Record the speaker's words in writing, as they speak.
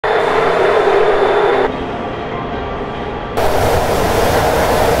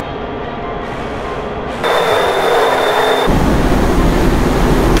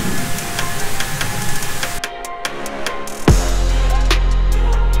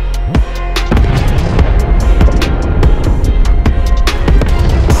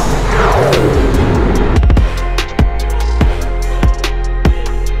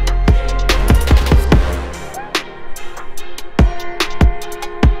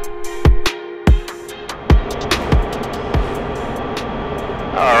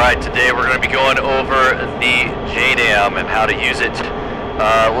and today we're going to be going over the JDAM and how to use it.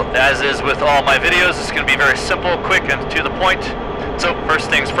 As is with all my videos, it's going to be very simple, quick, and to the point. So first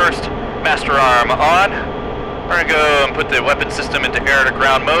things first, master arm on. We're going to go and put the weapon system into air to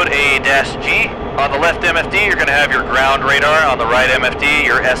ground mode, A-G. On the left MFD, you're going to have your ground radar. On the right MFD,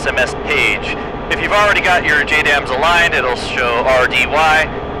 your SMS page. If you've already got your JDAMs aligned, it'll show RDY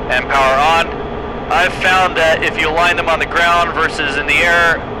and power on. I've found that if you align them on the ground versus in the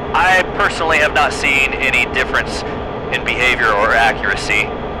air, I personally have not seen any difference in behavior or accuracy.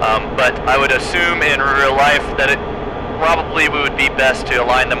 But I would assume in real life that it probably would be best to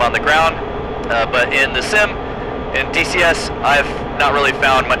align them on the ground. But in the sim, in DCS, I've not really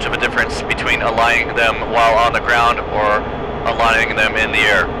found much of a difference between aligning them while on the ground or aligning them in the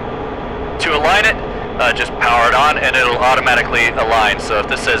air. To align it, just power it on and it'll automatically align. So if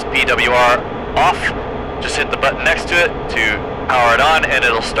this says PWR off, just hit the button next to it to power it on and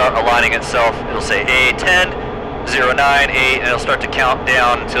it'll start aligning itself. It'll say A10, 09, 8, and it'll start to count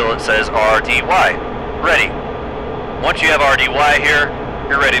down until it says RDY. Ready. Once you have RDY here,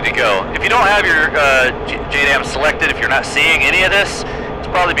 you're ready to go. If you don't have your JDAM selected, if you're not seeing any of this, it's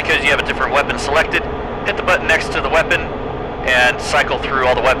probably because you have a different weapon selected. Hit the button next to the weapon and cycle through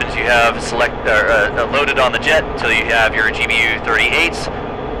all the weapons you have loaded on the jet until you have your GBU 38s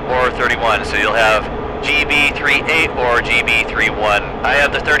or 31. So you'll have GB38 or GB31. I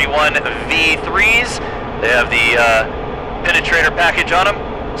have the 31 V3s. They have the penetrator package on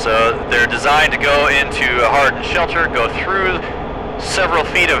them. So they're designed to go into a hardened shelter, go through several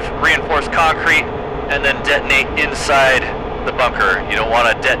feet of reinforced concrete, and then detonate inside the bunker. You don't want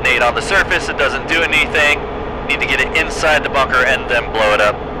to detonate on the surface, it doesn't do anything. You need to get it inside the bunker and then blow it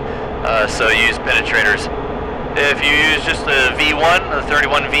up. So use penetrators. If you use just the V1, the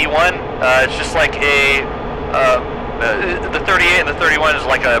 31 V1, it's just like a, the 38 and the 31 is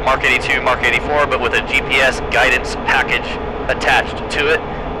like a Mark 82, Mark 84, but with a GPS guidance package attached to it,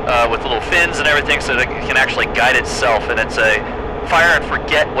 with little fins and everything so that it can actually guide itself, and it's a fire and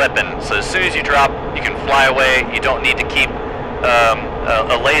forget weapon. So as soon as you drop, you can fly away. You don't need to keep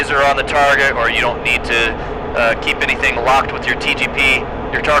a laser on the target, or you don't need to keep anything locked with your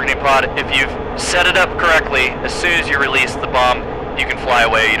TGP, your targeting pod. If you've set it up correctly, as soon as you release the bomb, you can fly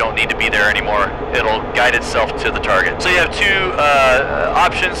away. You don't need to be there anymore. It'll guide itself to the target. So you have two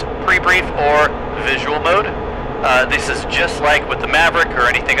options, pre-brief or visual mode. This is just like with the Maverick or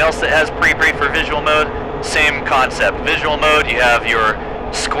anything else that has pre-brief or visual mode. Same concept. Visual mode, you have your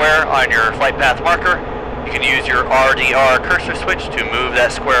square on your flight path marker. You can use your RDR cursor switch to move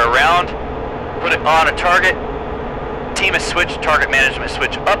that square around. Put it on a target. TMS switch, target management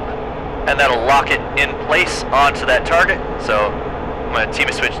switch up, and that'll lock it in place onto that target. So I'm going to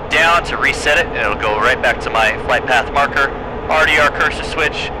TMS switch down to reset it, and it'll go right back to my flight path marker. RDR cursor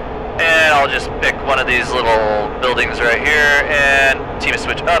switch, and I'll just pick one of these little buildings right here, and TMS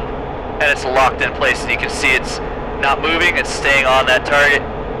switch up, and it's locked in place. You can see it's not moving, it's staying on that target.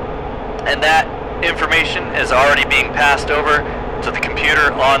 And that information is already being passed over to the computer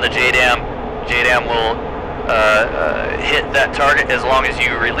on the JDAM. JDAM will hit that target as long as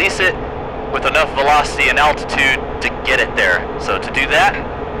you release it with enough velocity and altitude to get it there. So to do that,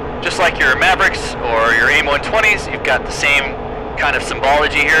 just like your Mavericks or your AIM-120s, you've got the same kind of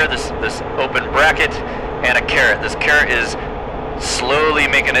symbology here, this open bracket and a caret. This caret is slowly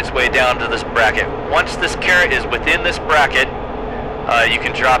making its way down to this bracket. Once this caret is within this bracket, you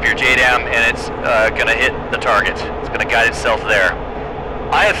can drop your JDAM and it's going to hit the target. It's going to guide itself there.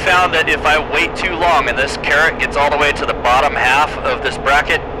 I have found that if I wait too long and this caret gets all the way to the bottom half of this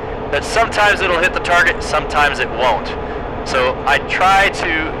bracket, that sometimes it'll hit the target, sometimes it won't. So I try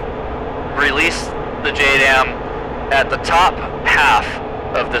to release the JDAM at the top half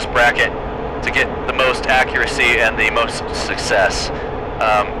of this bracket to get the most accuracy and the most success.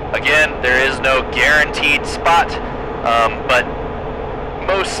 Again, there is no guaranteed spot, but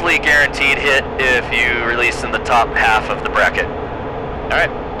mostly guaranteed hit if you release in the top half of the bracket. Alright,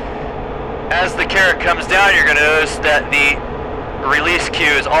 as the caret comes down, you're going to notice that the release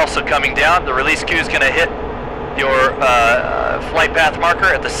queue is also coming down. The release queue is going to hit your flight path marker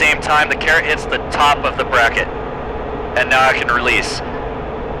at the same time the caret hits the top of the bracket. And now I can release.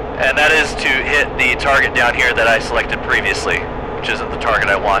 And that is to hit the target down here that I selected previously, which isn't the target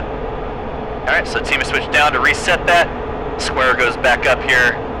I want. Alright, so TMS switch down to reset that. Square goes back up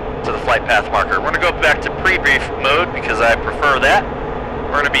here to the flight path marker. We're going to go back to pre-brief mode because I prefer that.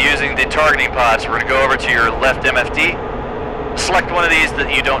 We're going to be using the targeting pod, so we're going to go over to your left MFD, select one of these that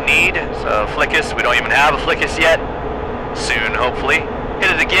you don't need, so Flickus, we don't even have a Flickus yet, soon hopefully.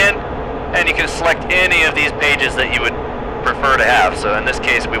 Hit it again, and you can select any of these pages that you would prefer to have. So in this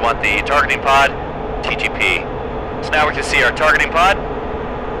case, we want the targeting pod, TGP. So now we can see our targeting pod.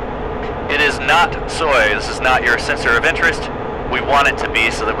 It is not soy. This is not your sensor of interest. We want it to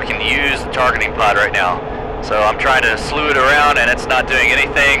be so that we can use the targeting pod right now. So I'm trying to slew it around and it's not doing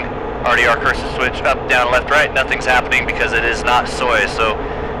anything. RDR cursor switch up, down, left, right. Nothing's happening because it is not soy. So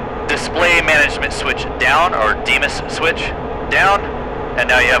display management switch down, or DMIS switch down. And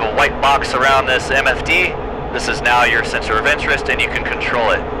now you have a white box around this MFD. This is now your sensor of interest and you can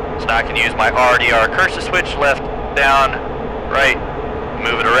control it. So now I can use my RDR cursor switch, left, down, right,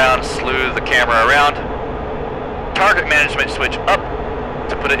 move it around, slew the camera around. Target management switch up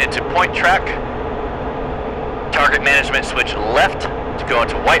to put it into point track. Target management switch left to go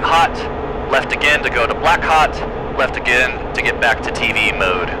into white hot. Left again to go to black hot. Left again to get back to TV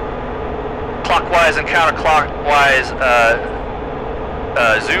mode. Clockwise and counterclockwise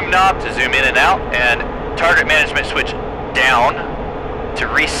zoom knob to zoom in and out. And target management switch down to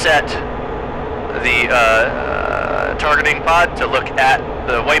reset the targeting pod to look at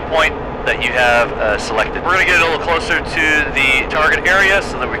the waypoint that you have selected. We're going to get a little closer to the target area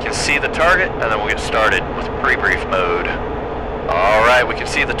so that we can see the target, and then we'll get started with pre-brief mode. Alright, we can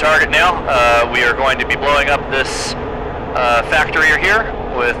see the target now. We are going to be blowing up this factory here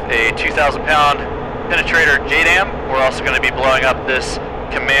with a 2,000 pound penetrator JDAM. We're also going to be blowing up this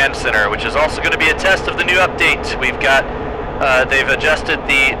command center, which is also going to be a test of the new update. We've got, they've adjusted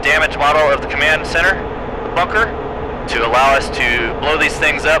the damage model of the command center, the bunker, to allow us to blow these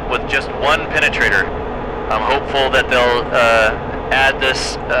things up with just one penetrator. I'm hopeful that they'll add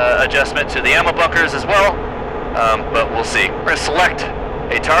this adjustment to the ammo bunkers as well, but we'll see. We're going to select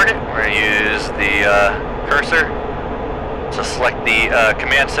a target. We're going to use the cursor to select the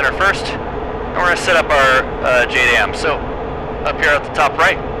command center first, and we're going to set up our JDAM. So up here at the top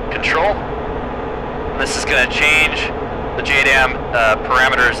right, control. And this is going to change the JDAM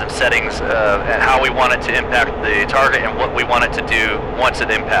parameters and settings and how we want it to impact the target and what we want it to do once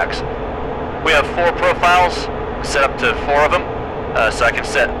it impacts. We have 4 profiles, set up to 4 of them. So I can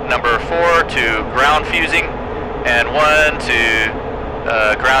set number 4 to ground fusing, and 1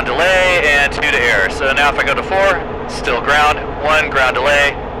 to ground delay, and 2 to air. So now if I go to 4, still ground, 1 ground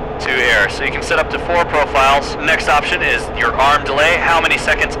delay, 2 air. So you can set up to 4 profiles. The next option is your arm delay, how many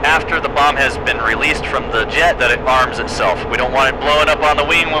seconds after the bomb has been released from the jet that it arms itself. We don't want it blowing up on the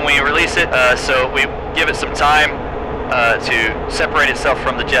wing when we release it, so we give it some time to separate itself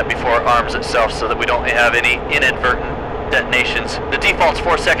from the jet before it arms itself so that we don't have any inadvertent detonations. The default's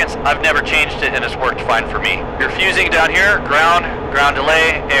 4 seconds. I've never changed it and it's worked fine for me. Your fusing down here, ground, ground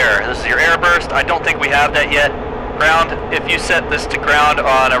delay, air. This is your air burst. I don't think we have that yet. Ground, if you set this to ground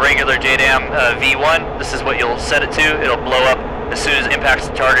on a regular JDAM V1, this is what you'll set it to. It'll blow up as soon as it impacts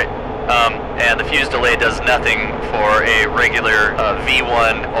the target, and the fuse delay does nothing for a regular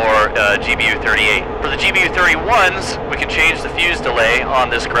V1 or GBU-38. For the GBU-31s, we can change the fuse delay on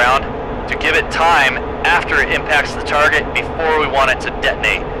this ground to give it time after it impacts the target before we want it to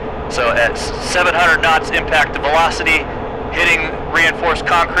detonate. So at 700 knots impact to velocity, hitting reinforced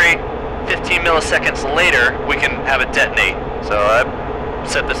concrete, 15 milliseconds later, we can have it detonate. So I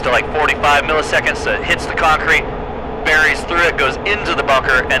set this to like 45 milliseconds, so it hits the concrete, buries through it, goes into the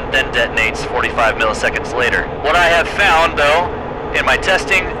bunker, and then detonates 45 milliseconds later. What I have found, though, in my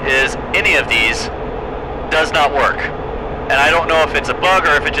testing is any of these does not work. And I don't know if it's a bug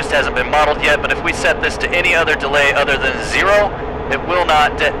or if it just hasn't been modeled yet, but if we set this to any other delay other than 0, it will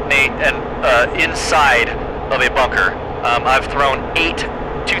not detonate inside of a bunker. I've thrown 8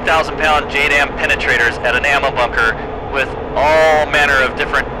 2,000 pound JDAM penetrators at an ammo bunker with all manner of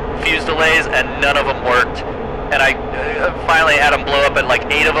different fuse delays, and none of them worked. And I finally had them blow up at like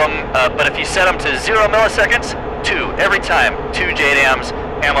 8 of them, but if you set them to 0 milliseconds, 2 every time. 2 JDAMs,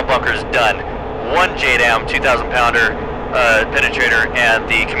 ammo bunkers done. 1 JDAM 2,000 pounder penetrator, and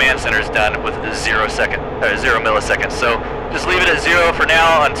the command center is done with 0 milliseconds. So just leave it at 0 for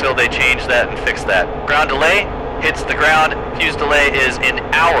now until they change that and fix that. Ground delay hits the ground. Fuse delay is in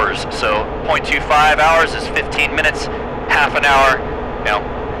hours, so 0.25 hours is 15 minutes, half an hour.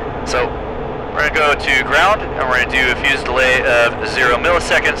 So we're going to go to ground, and we're going to do a fuse delay of 0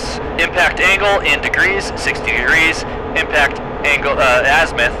 milliseconds. Impact angle in degrees, 60 degrees. Impact angle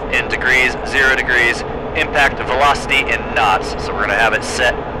azimuth in degrees, 0 degrees. Impact velocity in knots. So we're going to have it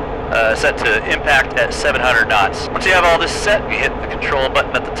set to impact at 700 knots. Once you have all this set, we hit the control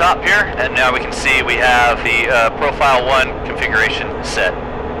button at the top here, and now we can see we have the Profile 1 configuration set.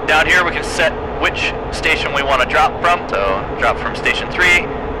 Down here we can set which station we want to drop from. So drop from Station 3,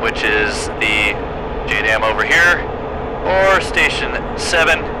 which is the JDAM over here, or Station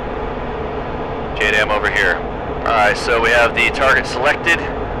 7, JDAM over here. Alright, so we have the target selected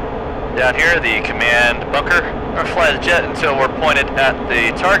down here, the command bunker. We're going to fly the jet until we're pointed at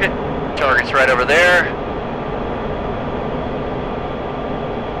the target. Target's right over there.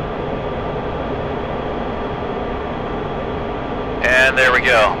 And there we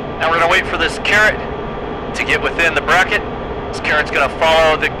go. Now we're going to wait for this carrot to get within the bracket. This carrot's going to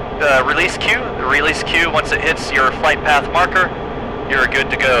follow the release queue. The release queue, once it hits your flight path marker, you're good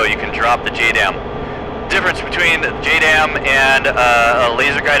to go. You can drop the JDAM. The difference between the JDAM and a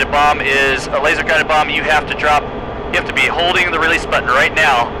laser guided bomb is a laser guided bomb you have to drop, you have to be holding the release button right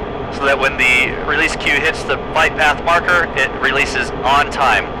now so that when the release queue hits the flight path marker, it releases on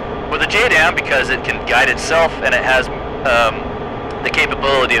time. With a JDAM, because it can guide itself and it has the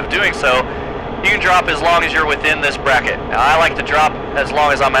capability of doing so, you can drop as long as you're within this bracket. Now I like to drop as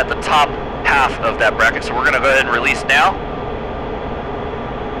long as I'm at the top half of that bracket, so we're going to go ahead and release now.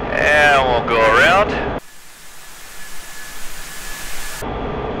 And we'll go around.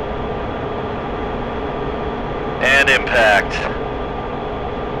 And impact.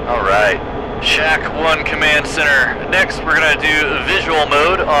 Alright. Shack 1 Command Center. Next we're going to do visual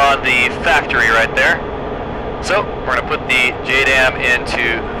mode on the factory right there. So, we're going to put the JDAM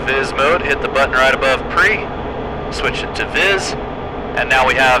into Viz mode, hit the button right above Pre, switch it to Viz, and now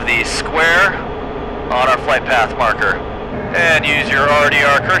we have the square on our flight path marker. And use your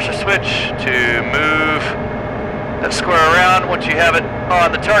RDR cursor switch to move that square around. Once you have it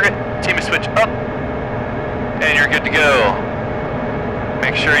on the target, team switch up, and you're good to go.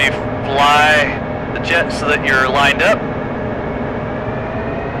 Make sure you fly the jet so that you're lined up,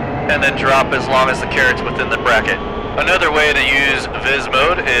 and then drop as long as the carrot's within the bracket. Another way to use Viz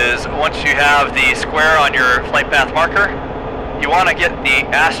mode is once you have the square on your flight path marker, you want to get the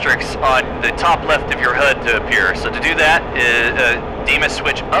asterisks on the top left of your HUD to appear. So to do that, DMIS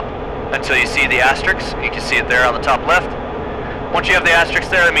switch up until you see the asterisks. You can see it there on the top left. Once you have the asterisks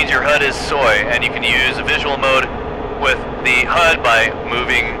there, it means your HUD is soy, and you can use visual mode with the HUD by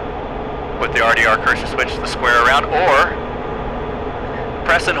moving with the RDR cursor switch the square around, or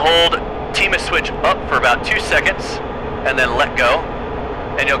press and hold TMIS switch up for about 2 seconds and then let go,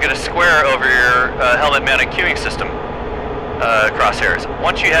 and you'll get a square over your helmet mounted queuing system crosshairs.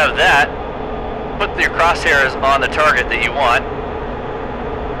 Once you have that, put your crosshairs on the target that you want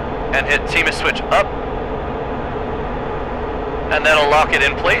and hit TMIS switch up, and that'll lock it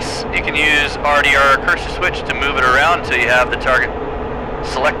in place. You can use RDR cursor switch to move it around until you have the target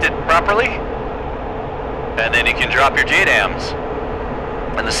selected properly, and then you can drop your JDAMs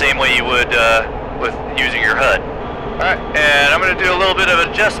in the same way you would with using your HUD. Alright, and I'm going to do a little bit of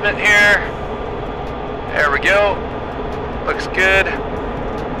adjustment here. There we go. Looks good.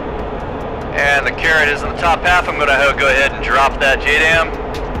 And the carrot is in the top half. I'm going to go ahead and drop that JDAM,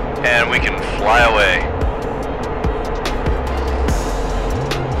 and we can fly away.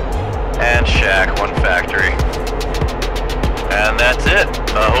 And Shack 1 factory. And that's it.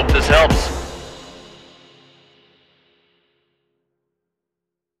 I hope this helps.